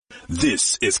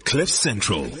This is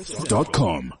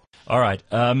CliffCentral.com. All right.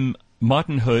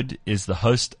 Martin Hood is the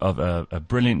host of a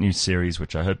brilliant new series,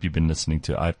 which I hope you've been listening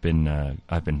to. I've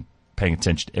been paying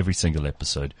attention to every single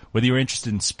episode. Whether you're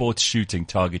interested in sports shooting,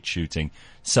 target shooting,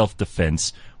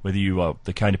 self-defense, whether you are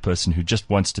the kind of person who just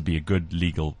wants to be a good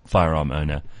legal firearm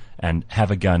owner and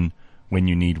have a gun when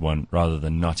you need one rather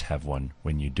than not have one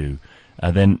when you do,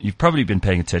 then you've probably been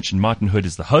paying attention. Martin Hood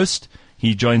is the host.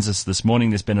 He joins us this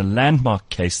morning. There's been a landmark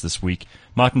case this week.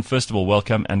 Martin, first of all,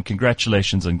 welcome and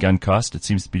congratulations on Guncast. It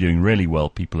seems to be doing really well.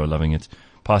 People are loving it,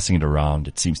 passing it around.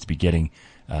 It seems to be getting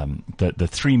the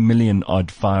 3 million odd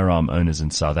firearm owners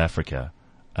in South Africa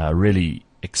really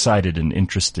excited and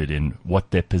interested in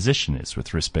what their position is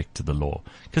with respect to the law,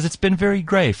 because it's been very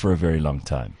grey for a very long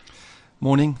time.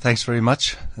 Morning. Thanks very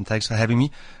much, and thanks for having me.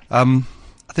 I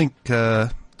think there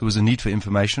was a need for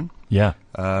information. Yeah.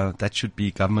 That should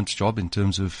be government's job in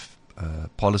terms of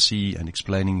policy and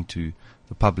explaining to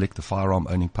the public, the firearm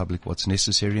owning public, what's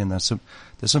necessary, and they're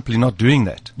simply not doing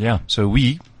that. Yeah. So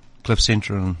we, Cliff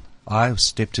Central and I, have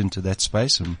stepped into that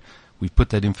space, and we've put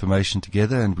that information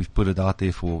together and we've put it out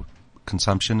there for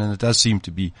consumption, and it does seem to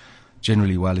be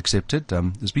generally well accepted.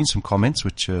 There's been some comments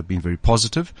which have been very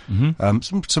positive.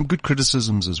 Mm-hmm. Some good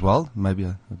criticisms as well. Maybe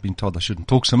I've been told I shouldn't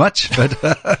talk so much, but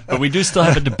but we do still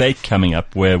have a debate coming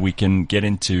up where we can get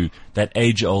into that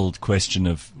age-old question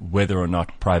of whether or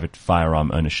not private firearm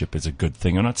ownership is a good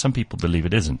thing or not. Some people believe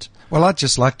it isn't. Well, I'd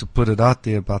just like to put it out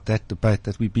there about that debate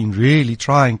that we've been really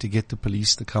trying to get the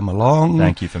police to come along.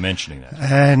 Thank you for mentioning that.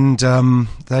 And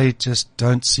they just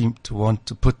don't seem to want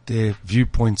to put their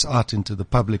viewpoints out into the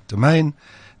public domain.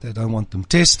 They don't want them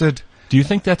tested. Do you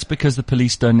think that's because the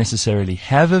police don't necessarily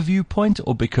have a viewpoint,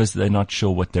 or because they're not sure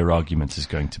what their argument is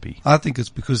going to be? I think it's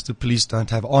because the police don't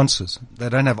have answers. They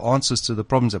don't have answers to the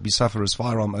problems that we suffer as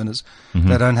firearm owners. Mm-hmm.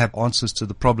 They don't have answers to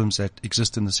the problems that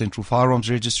exist in the Central Firearms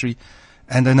Registry.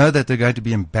 And they know that they're going to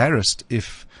be embarrassed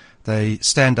if they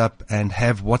stand up and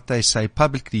have what they say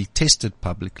publicly tested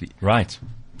publicly. Right.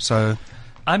 So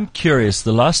I'm curious.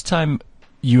 The last time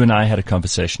you and I had a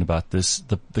conversation about this,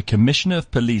 the Commissioner of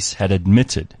Police had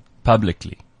admitted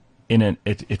publicly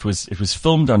it was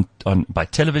filmed on by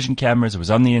television cameras, it was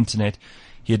on the internet.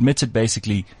 He admitted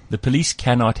basically the police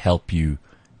cannot help you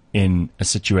in a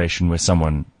situation where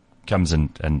someone comes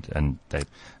and they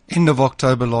end of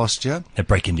October last year, they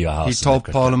break into your house. He told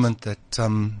Parliament that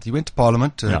he went to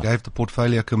Parliament, gave the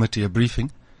Portfolio Committee a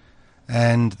briefing,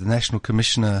 and the National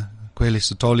Commissioner Kweli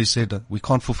Sithole said we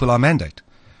can't fulfill our mandate,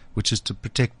 which is to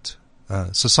protect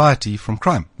society from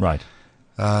crime. Right.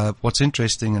 What's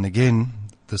interesting, and again,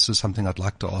 this is something I'd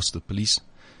like to ask the police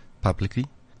publicly.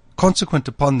 Consequent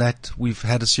upon that, we've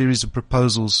had a series of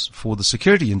proposals for the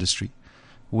security industry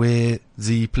where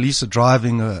the police are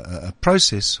driving a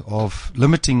process of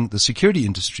limiting the security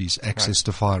industry's access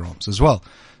to firearms as well.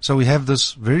 So we have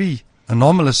this very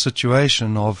anomalous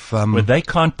situation of where they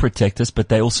can't protect us, but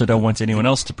they also don't want anyone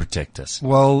else to protect us.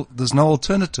 Well, there's no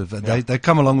alternative. Yeah. They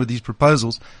come along with these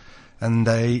proposals, and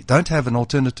they don't have an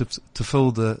alternative to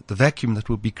fill the vacuum that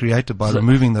will be created by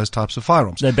removing those types of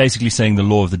firearms. They're basically saying the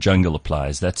law of the jungle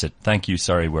applies. That's it. Thank you.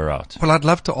 Sorry, we're out. Well, I'd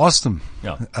love to ask them.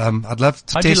 Yeah. I'd love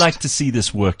to How do you like to see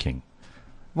this working?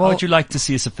 How would you like to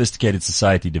see a sophisticated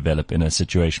society develop in a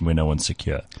situation where no one's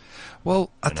secure?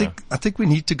 Well, I think we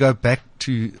need to go back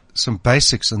to some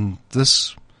basics, and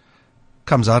this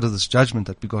comes out of this judgment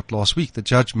that we got last week. The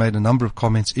judge made a number of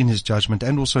comments in his judgment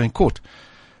and also in court.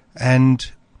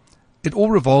 And it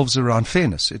all revolves around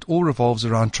fairness. It all revolves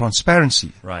around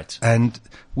transparency. Right. And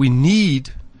we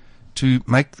need to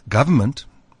make government,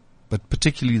 but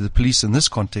particularly the police in this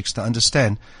context, to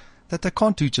understand that they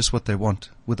can't do just what they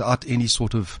want without any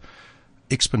sort of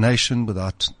explanation,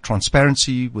 without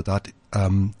transparency, without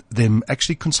them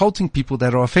actually consulting people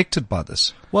that are affected by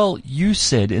this. Well, you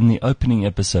said in the opening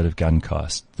episode of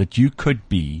Guncast that you could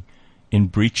be in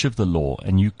breach of the law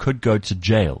and you could go to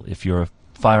jail if you're a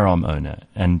firearm owner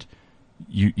and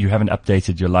you haven't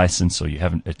updated your license, or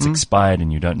it's expired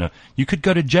and you don't know. You could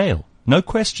go to jail. No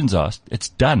questions asked. It's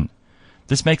done.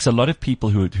 This makes a lot of people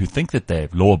who think that they're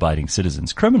law-abiding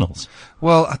citizens criminals.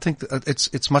 Well, I think that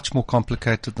it's much more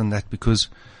complicated than that, because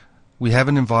we have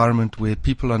an environment where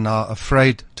people are now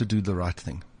afraid to do the right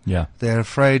thing. Yeah. They're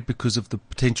afraid because of the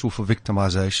potential for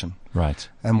victimization. Right.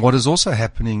 And what is also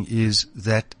happening is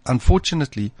that,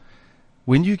 unfortunately,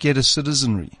 when you get a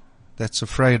citizenry that's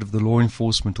afraid of the law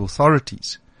enforcement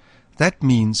authorities, that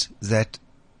means that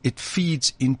it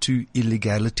feeds into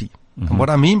illegality. Mm-hmm. And what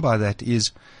I mean by that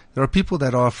is there are people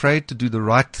that are afraid to do the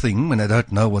right thing when they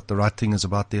don't know what the right thing is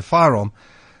about their firearm,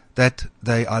 that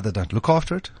they either don't look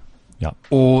after it, yeah,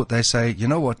 or they say, you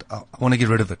know what, I want to get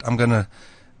rid of it. I'm going to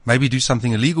maybe do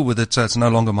something illegal with it so it's no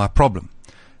longer my problem.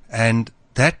 And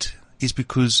that is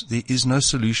because there is no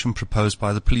solution proposed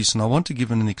by the police. And I want to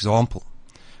give an example.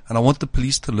 And I want the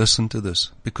police to listen to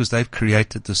this because they've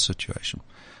created this situation.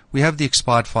 We have the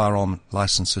expired firearm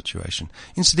license situation.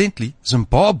 Incidentally,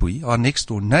 Zimbabwe, our next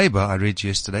door neighbor, I read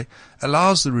yesterday,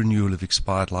 allows the renewal of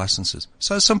expired licenses.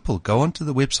 So simple. Go onto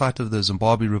the website of the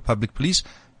Zimbabwe Republic Police.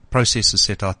 Process is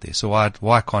set out there. So why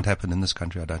it can't happen in this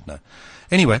country, I don't know.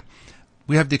 Anyway,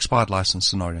 we have the expired license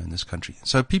scenario in this country.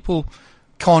 So people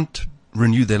can't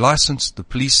renew their license. The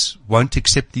police won't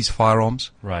accept these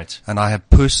firearms. Right. And I have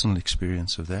personal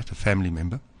experience of that, a family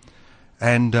member.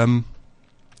 And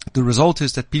the result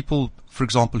is that people, for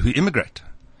example, who immigrate,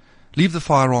 leave the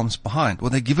firearms behind, or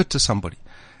they give it to somebody.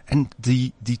 And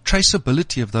the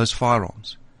traceability of those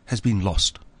firearms has been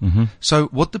lost. Mm-hmm. So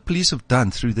what the police have done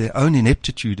through their own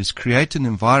ineptitude is create an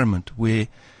environment where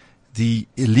the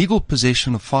illegal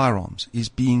possession of firearms is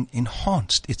being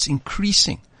enhanced. It's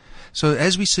increasing. So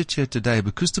as we sit here today,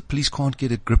 because the police can't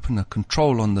get a grip and a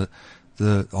control on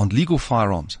on legal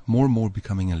firearms, more and more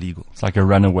becoming illegal. It's like a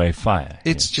runaway fire.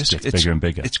 It's It gets bigger and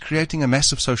bigger. It's creating a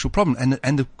massive social problem.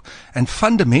 And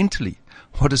fundamentally,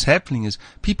 what is happening is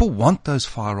people want those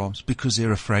firearms because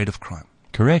they're afraid of crime.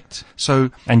 Correct. So,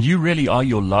 And you really are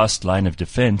your last line of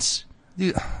defense.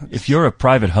 yeah, If you're a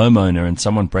private homeowner and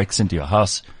someone breaks into your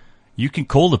house, you can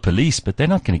call the police, but they're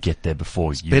not going to get there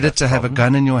before you. better to have a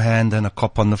gun in your hand than a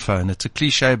cop on the phone. It's a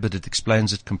cliche, but it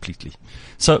explains it completely.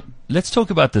 So let's talk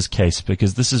about this case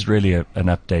because this is really an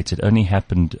update. It only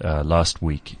happened last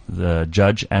week. The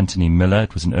judge, Anthony Miller,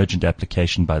 it was an urgent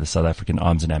application by the South African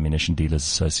Arms and Ammunition Dealers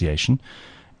Association.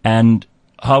 And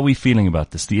how are we feeling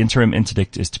about this? The interim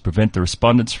interdict is to prevent the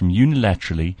respondents from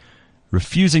unilaterally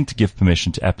refusing to give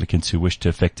permission to applicants who wish to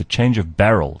effect a change of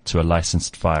barrel to a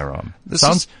licensed firearm.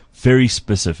 Sounds very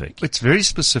specific. It's very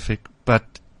specific,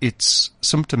 but it's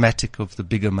symptomatic of the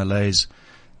bigger malaise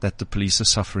that the police are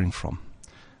suffering from.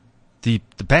 The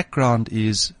background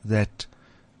is that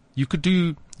you could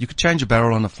change a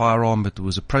barrel on a firearm, but there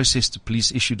was a process. The police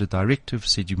issued a directive,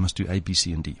 said you must do A, B,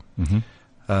 C, and D.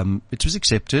 Mm-hmm. It was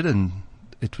accepted, and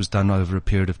it was done over a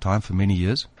period of time for many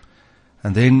years.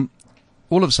 And then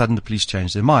all of a sudden the police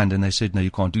changed their mind and they said, no,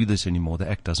 you can't do this anymore. The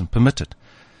Act doesn't permit it.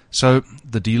 So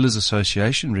the Dealers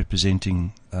Association,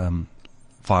 representing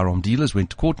firearm dealers,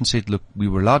 went to court and said, look, we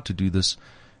were allowed to do this.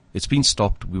 It's been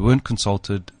stopped. We weren't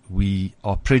consulted. We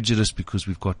are prejudiced because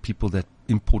we've got people that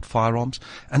import firearms.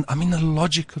 And I mean the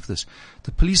logic of this.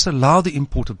 The police allow the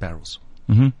import of barrels.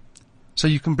 Mm-hmm. So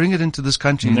you can bring it into this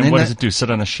country. And then what does it do?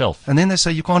 Sit on a shelf? And then they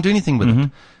say you can't do anything with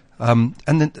Mm-hmm.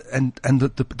 it. And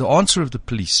the answer of the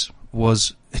police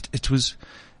was it was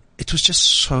just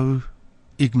so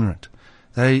ignorant.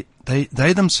 They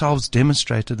themselves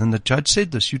demonstrated, and the judge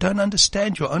said this: you don't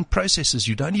understand your own processes.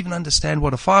 You don't even understand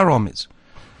what a firearm is.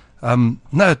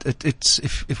 No, it's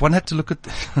if one had to look at,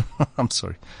 I'm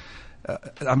sorry.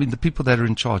 I mean, the people that are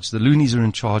in charge, the loonies are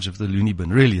in charge of the loony bin.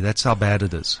 Really, that's how bad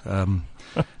it is.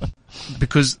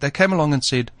 Because they came along and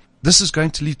said, this is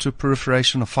going to lead to a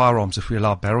proliferation of firearms if we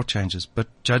allow barrel changes. But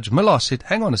Judge Miller said,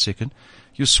 hang on a second,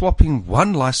 you're swapping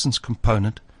one license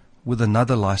component with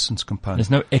another license component.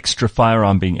 There's no extra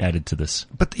firearm being added to this.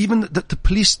 But even the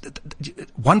police,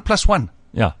 1 + 1.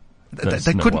 Yeah.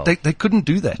 They couldn't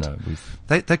do that. No,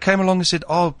 They came along and said,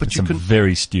 oh, but you some can.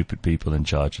 very stupid people in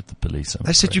charge at the police.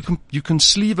 They said you can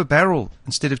sleeve a barrel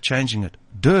instead of changing it.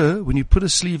 When you put a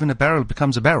sleeve in a barrel, it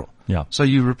becomes a barrel. Yeah. So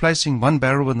you're replacing one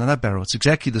barrel with another barrel. It's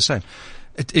exactly the same.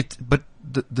 But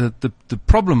the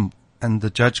problem, and the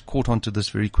judge caught on to this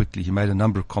very quickly. He made a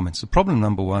number of comments. The problem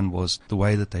number one was the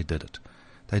way that they did it.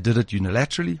 They did it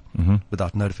unilaterally,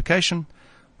 without notification,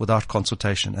 without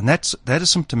consultation. And that is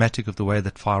symptomatic of the way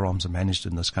that firearms are managed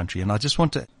in this country. And I just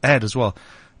want to add as well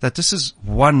that this is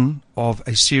one of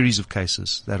a series of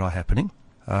cases that are happening.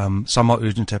 Some are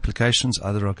urgent applications,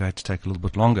 other are going to take a little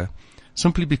bit longer,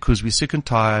 simply because we're sick and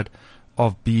tired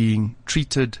of being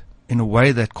treated in a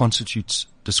way that constitutes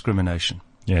discrimination.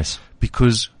 Yes.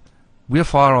 Because we're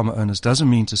firearm owners doesn't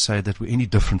mean to say that we're any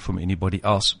different from anybody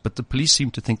else, but the police seem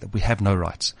to think that we have no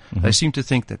rights. Mm-hmm. They seem to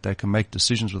think that they can make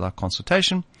decisions without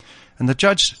consultation. And the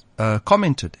judge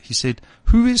commented, he said,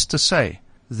 who is to say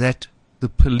that the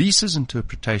police's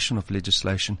interpretation of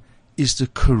legislation is the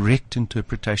correct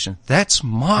interpretation? That's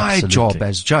my job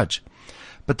as judge.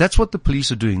 But that's what the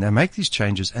police are doing. They make these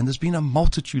changes, and there's been a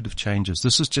multitude of changes.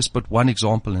 This is just but one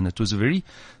example, and it was a very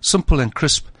simple and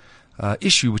crisp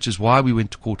issue, which is why we went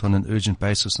to court on an urgent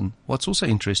basis. And what's also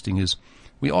interesting is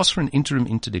we asked for an interim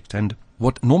interdict, and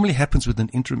what normally happens with an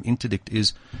interim interdict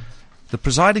is the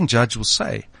presiding judge will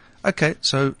say, okay,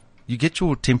 so you get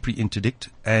your temporary interdict,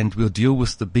 and we'll deal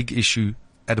with the big issue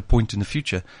at a point in the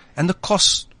future. And the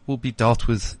costs will be dealt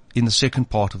with in the second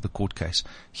part of the court case.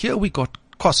 Here we got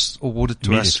costs awarded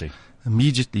to us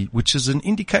immediately, which is an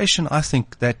indication, I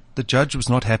think, that the judge was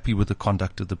not happy with the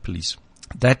conduct of the police.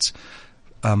 That's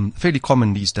fairly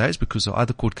common these days because of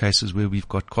other court cases where we've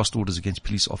got cost orders against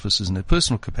police officers in their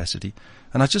personal capacity.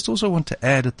 And I just also want to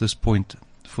add at this point,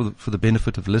 for the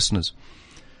benefit of listeners,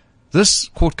 this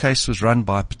court case was run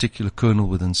by a particular colonel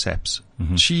within SAPS.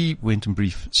 Mm-hmm. She went and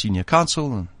briefed senior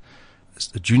counsel and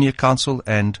the junior counsel,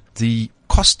 and the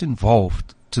cost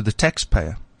involved to the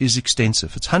taxpayer is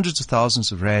extensive. It's hundreds of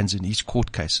thousands of rands in each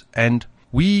court case. And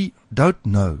we don't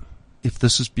know if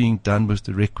this is being done with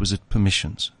the requisite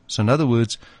permissions. So in other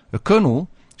words, a colonel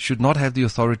should not have the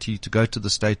authority to go to the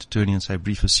state attorney and say,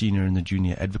 brief a senior and the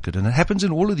junior advocate. And it happens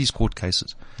in all of these court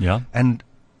cases. Yeah. And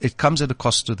it comes at a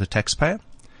cost to the taxpayer.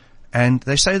 And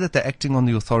they say that they're acting on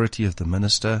the authority of the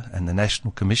minister and the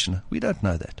national commissioner. We don't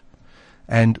know that.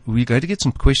 And we're going to get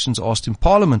some questions asked in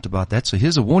Parliament about that. So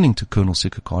here's a warning to Colonel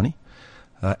Sikhakhane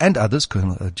and others,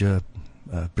 Brigadier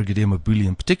Mabuli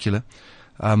in particular,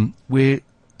 where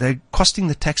they're costing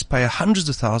the taxpayer hundreds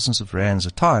of thousands of rands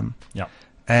a time. Yeah.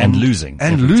 And losing.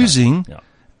 And losing. Yeah.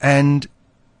 And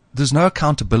there's no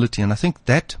accountability. And I think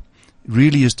that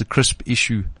really is the crisp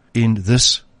issue in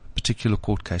this particular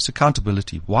court case.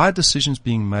 Accountability. Why are decisions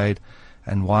being made,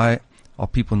 and why are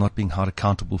people not being held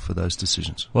accountable for those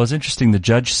decisions? Well, it's interesting. The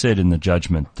judge said in the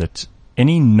judgment that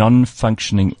any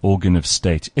non-functioning organ of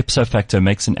state ipso facto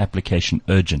makes an application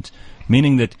urgent,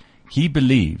 meaning that he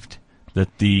believed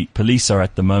that the police are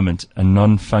at the moment a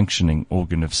non-functioning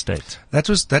organ of state.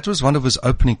 That was one of his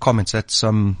opening comments. That's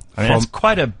that's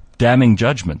quite a damning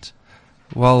judgment.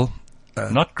 Well,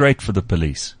 not great for the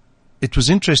police. It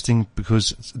was interesting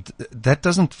because that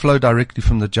doesn't flow directly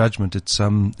from the judgment.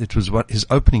 It was his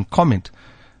opening comment,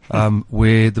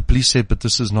 where the police said, "But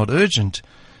this is not urgent."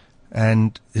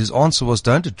 And his answer was,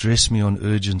 "Don't address me on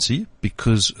urgency,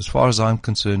 because as far as I'm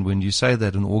concerned, when you say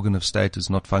that an organ of state is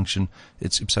not function,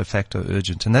 it's ipso facto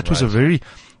urgent." And that was a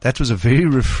very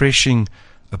refreshing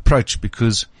approach,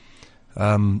 because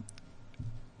what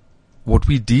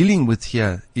we're dealing with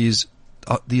here is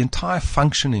the entire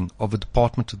functioning of a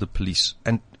department of the police.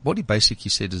 And what he basically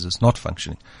said is it's not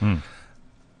functioning.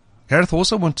 Gareth,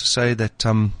 also want to say that,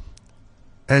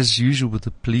 as usual with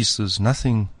the police, there's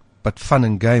nothing but fun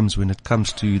and games when it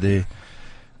comes to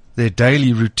their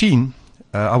daily routine.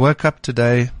 I woke up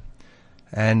today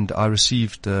and I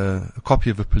received a copy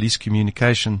of a police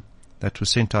communication that was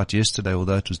sent out yesterday,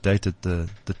 although it was dated the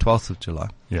 12th of July.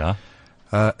 Yeah.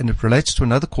 And it relates to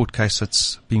another court case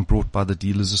that's being brought by the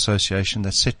Dealers Association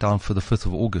that's set down for the 5th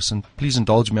of August. And please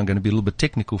indulge me, I'm going to be a little bit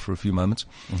technical for a few moments.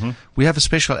 Mm-hmm. We have a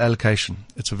special allocation.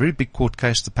 It's a very big court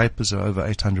case. The papers are over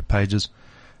 800 pages.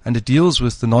 And it deals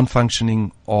with the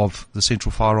non-functioning of the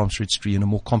Central Firearms Registry in a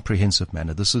more comprehensive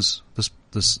manner. This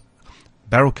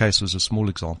barrel case was a small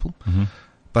example. Mm-hmm.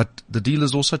 But the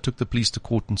dealers also took the police to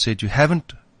court and said, you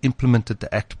haven't implemented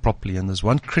the act properly. And there's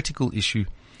one critical issue,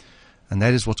 and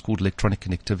that is what's called electronic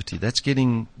connectivity. That's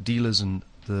getting dealers and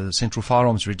the Central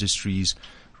Firearms Registry's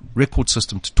record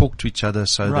system to talk to each other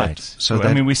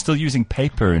we're still using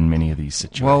paper in many of these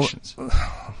situations. Well,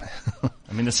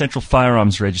 I mean, the Central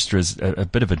Firearms Register is a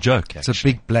bit of a joke, actually. It's a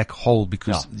big black hole,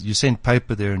 because you send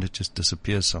paper there and it just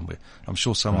disappears somewhere. I'm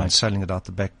sure someone's selling it out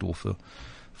the back door for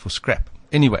scrap.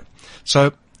 Anyway,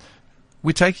 so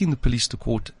we're taking the police to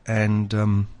court,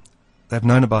 and they've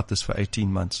known about this for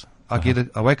 18 months.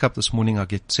 I wake up this morning, I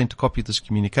get sent a copy of this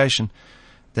communication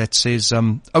that says,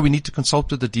 we need to consult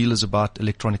with the dealers about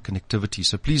electronic connectivity.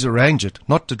 So please arrange it,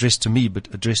 not addressed to me, but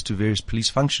addressed to various police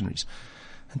functionaries.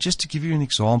 And just to give you an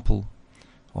example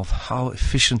of how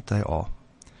efficient they are,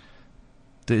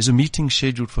 there is a meeting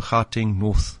scheduled for Gauteng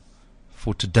North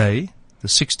for today, the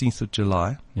 16th of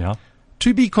July,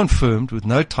 to be confirmed with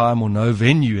no time or no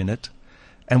venue in it.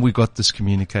 And we got this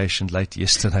communication late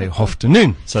yesterday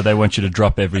afternoon. So they want you to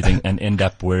drop everything and end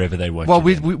up wherever they want you.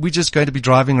 Well, we're just going to be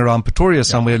driving around Pretoria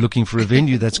somewhere looking for a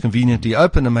venue that's conveniently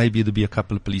open, and maybe there'll be a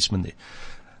couple of policemen there.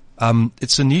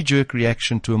 It's a knee-jerk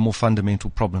reaction to a more fundamental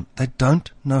problem. They don't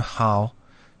know how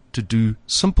to do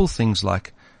simple things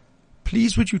like,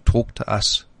 please would you talk to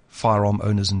us, firearm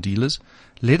owners and dealers?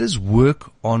 Let us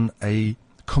work on a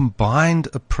combined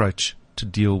approach to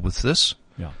deal with this.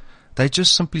 Yeah. They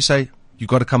just simply say, you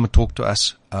got to come and talk to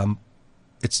us.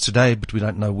 It's today, but we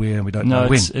don't know where and we don't know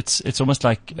when. It's almost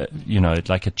like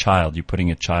like a child. You're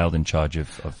putting a child in charge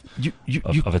of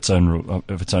its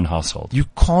own household. You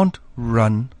can't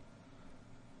run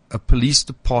a police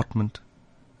department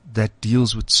that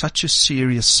deals with such a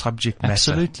serious subject matter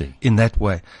Absolutely. in that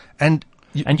way. And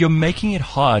And you're making it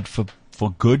hard for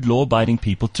good law-abiding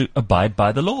people to abide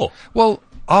by the law. well,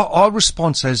 our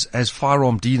response as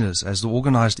firearm dealers, as the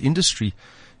organized industry,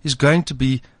 is going to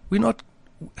be, we're not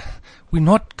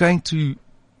going to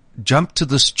jump to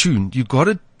this tune. You've got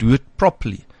to do it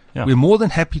properly. Yeah. We're more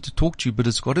than happy to talk to you, but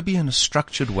it's got to be in a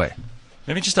structured way.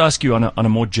 Let me just ask you on a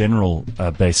more general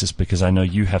basis, because I know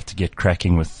you have to get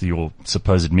cracking with your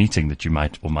supposed meeting that you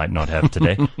might or might not have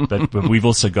today. but we've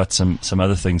also got some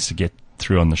other things to get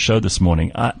through on the show this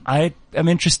morning. I am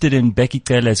interested in Becky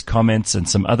Tele's comments and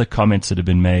some other comments that have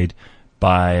been made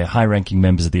by high-ranking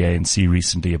members of the ANC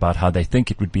recently about how they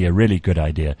think it would be a really good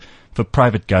idea for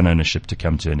private gun ownership to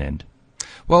come to an end.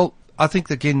 Well, I think,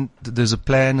 again, there's a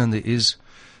plan and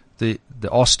there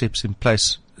are steps in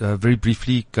place. Very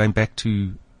briefly, going back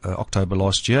to October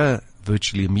last year,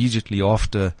 virtually immediately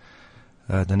after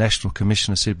the National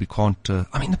Commissioner said we can't.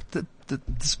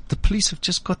 The police have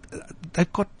just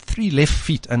they've got 3 left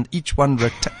feet and each one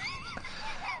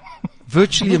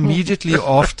virtually immediately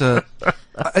after.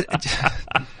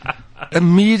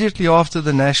 Immediately after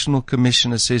the National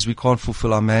Commissioner says we can't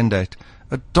fulfill our mandate,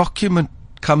 a document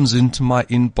comes into my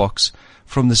inbox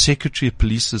from the Secretary of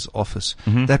Police's office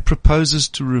that proposes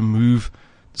to remove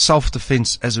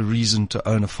self-defense as a reason to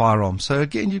own a firearm. So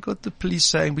again, you've got the police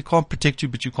saying we can't protect you,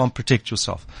 but you can't protect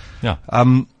yourself. Yeah.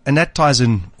 And that ties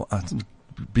in,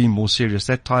 being more serious,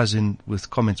 that ties in with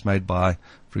comments made by,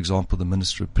 for example, the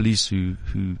Minister of Police, who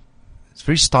is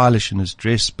very stylish in his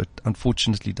dress, but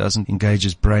unfortunately doesn't engage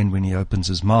his brain when he opens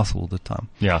his mouth all the time.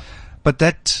 Yeah. But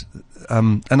that,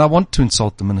 and I want to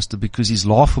insult the minister because he's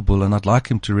laughable, and I'd like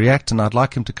him to react, and I'd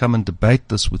like him to come and debate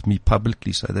this with me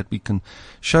publicly so that we can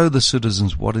show the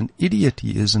citizens what an idiot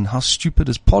he is and how stupid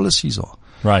his policies are.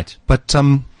 Right. But,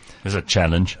 There's a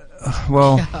challenge.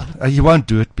 well, he won't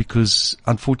do it because,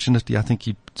 unfortunately, I think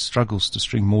he struggles to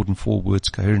string more than 4 words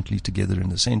coherently together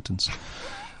in a sentence.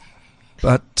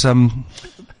 But,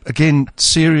 again,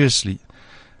 seriously,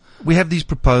 we have these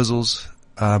proposals.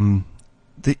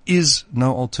 There is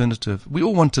no alternative. We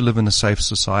all want to live in a safe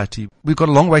society. We've got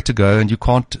a long way to go, and you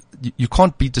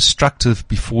can't be destructive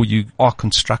before you are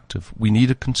constructive. We need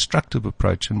a constructive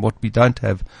approach, and what we don't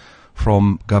have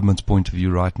from government's point of view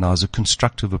right now is a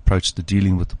constructive approach to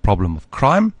dealing with the problem of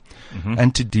crime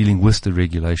and to dealing with the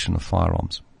regulation of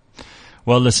firearms.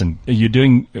 Well, listen, you're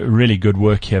doing really good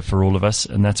work here for all of us,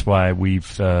 and that's why we're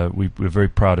very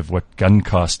proud of what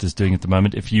Guncast is doing at the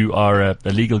moment. If you are a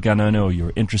legal gun owner or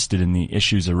you're interested in the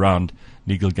issues around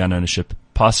legal gun ownership,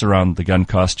 pass around the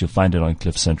Guncast. You'll find it on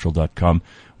cliffcentral.com.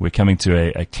 We're coming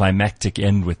to a climactic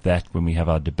end with that when we have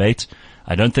our debate.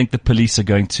 I don't think the police are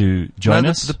going to join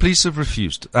us. The police have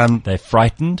refused. They're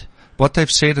frightened. What they've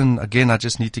said, and again, I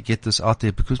just need to get this out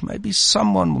there because maybe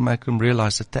someone will make them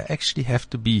realize that they actually have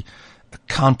to be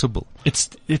accountable.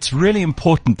 It's really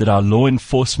important that our law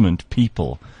enforcement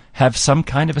people have some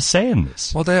kind of a say in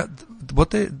this. Well,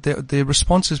 their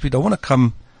response is we don't want to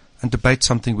come and debate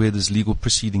something where there's legal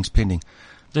proceedings pending.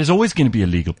 There's always going to be a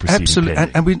legal proceeding Absolutely,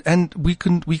 pending. and we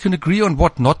can agree on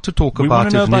what not to talk We about. want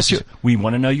to know if about necessary. we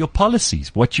want to know your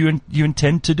policies, what you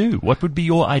intend to do. What would be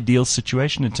your ideal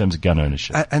situation in terms of gun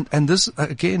ownership? And this,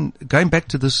 again, going back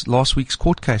to this last week's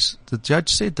court case, the judge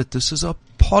said that this is a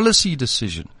policy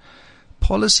decision.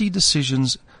 Policy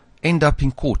decisions end up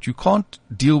in court. You can't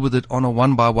deal with it on a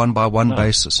one by one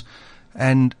basis.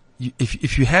 And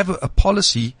if you have a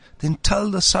policy, then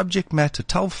tell the subject matter,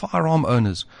 tell firearm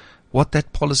owners what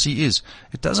that policy is.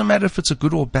 It doesn't matter if it's a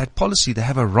good or bad policy. They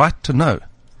have a right to know.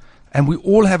 And we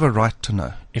all have a right to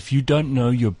know. If you don't know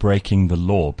you're breaking the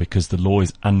law because the law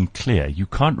is unclear, you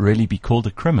can't really be called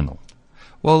a criminal.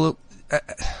 Well,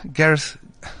 Gareth,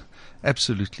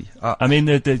 absolutely. I mean,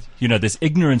 there's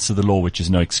ignorance of the law, which is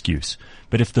no excuse.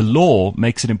 But if the law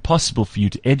makes it impossible for you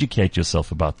to educate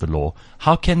yourself about the law,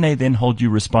 how can they then hold you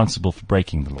responsible for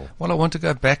breaking the law? Well, I want to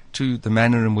go back to the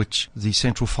manner in which the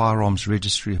Central Firearms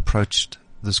Registry approached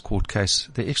this court case.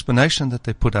 The explanation that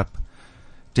they put up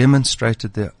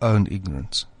demonstrated their own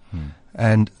ignorance.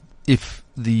 And if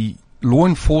the law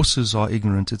enforcers are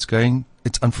ignorant,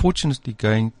 it's unfortunately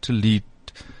going to lead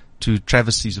to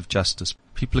travesties of justice.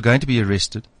 People are going to be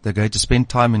arrested. They're going to spend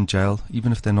time in jail,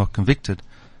 even if they're not convicted,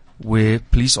 where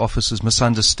police officers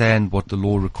misunderstand what the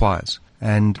law requires.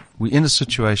 And we're in a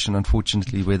situation,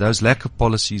 unfortunately, where those lack of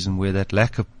policies and where that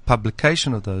lack of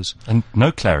publication of those... And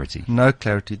no clarity.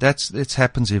 It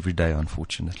happens every day,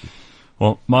 unfortunately.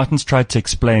 Well, Martin's tried to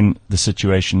explain the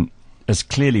situation as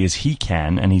clearly as he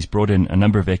can, and he's brought in a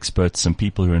number of experts and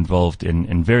people who are involved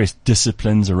in various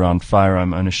disciplines around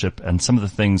firearm ownership and some of the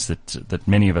things that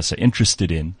many of us are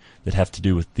interested in that have to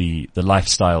do with the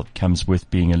lifestyle that comes with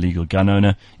being a legal gun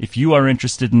owner. If you are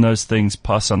interested in those things,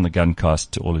 pass on the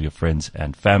Guncast to all of your friends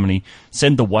and family.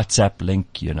 Send the WhatsApp link,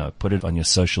 put it on your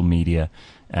social media,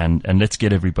 and let's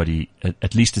get everybody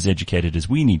at least as educated as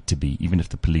we need to be, even if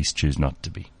the police choose not to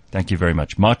be. Thank you very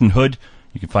much. Martin Hood.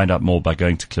 You can find out more by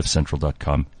going to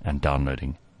cliffcentral.com and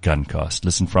downloading Guncast.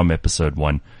 Listen from episode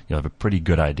 1. You'll have a pretty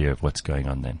good idea of what's going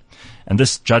on then. And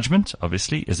this judgment,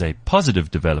 obviously, is a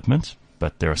positive development,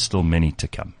 but there are still many to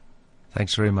come.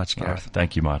 Thanks very much, Gareth.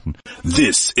 Thank you, Martin.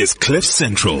 This is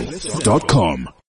cliffcentral.com.